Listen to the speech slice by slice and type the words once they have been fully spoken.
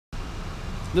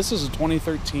This is a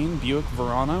 2013 Buick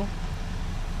Verano.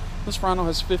 This Verano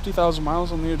has 50,000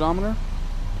 miles on the odometer,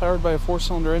 powered by a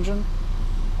 4-cylinder engine,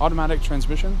 automatic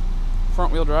transmission,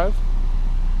 front-wheel drive.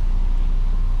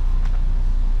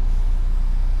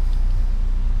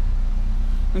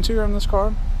 Interior on this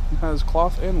car has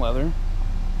cloth and leather.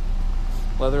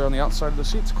 Leather on the outside of the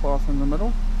seats, cloth in the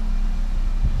middle.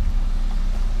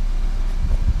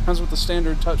 Comes with the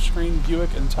standard touchscreen Buick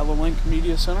IntelliLink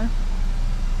Media Center.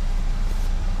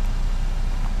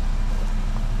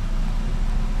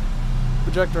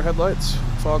 Projector headlights,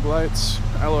 fog lights,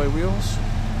 alloy wheels,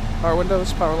 power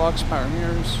windows, power locks, power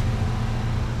mirrors.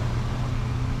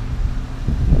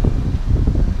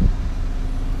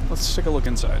 Let's take a look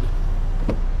inside.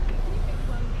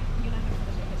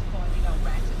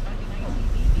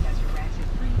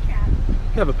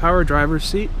 You have a power driver's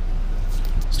seat,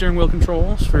 steering wheel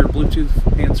controls for Bluetooth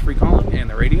hands-free calling and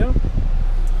the radio,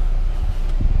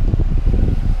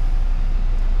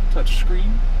 touch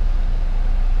screen,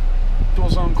 dual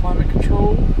zone climate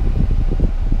control,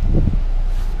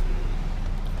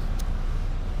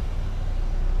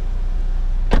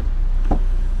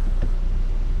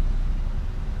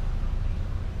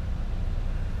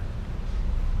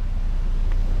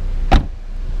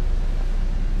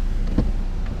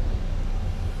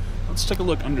 let's take a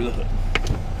look under the hood.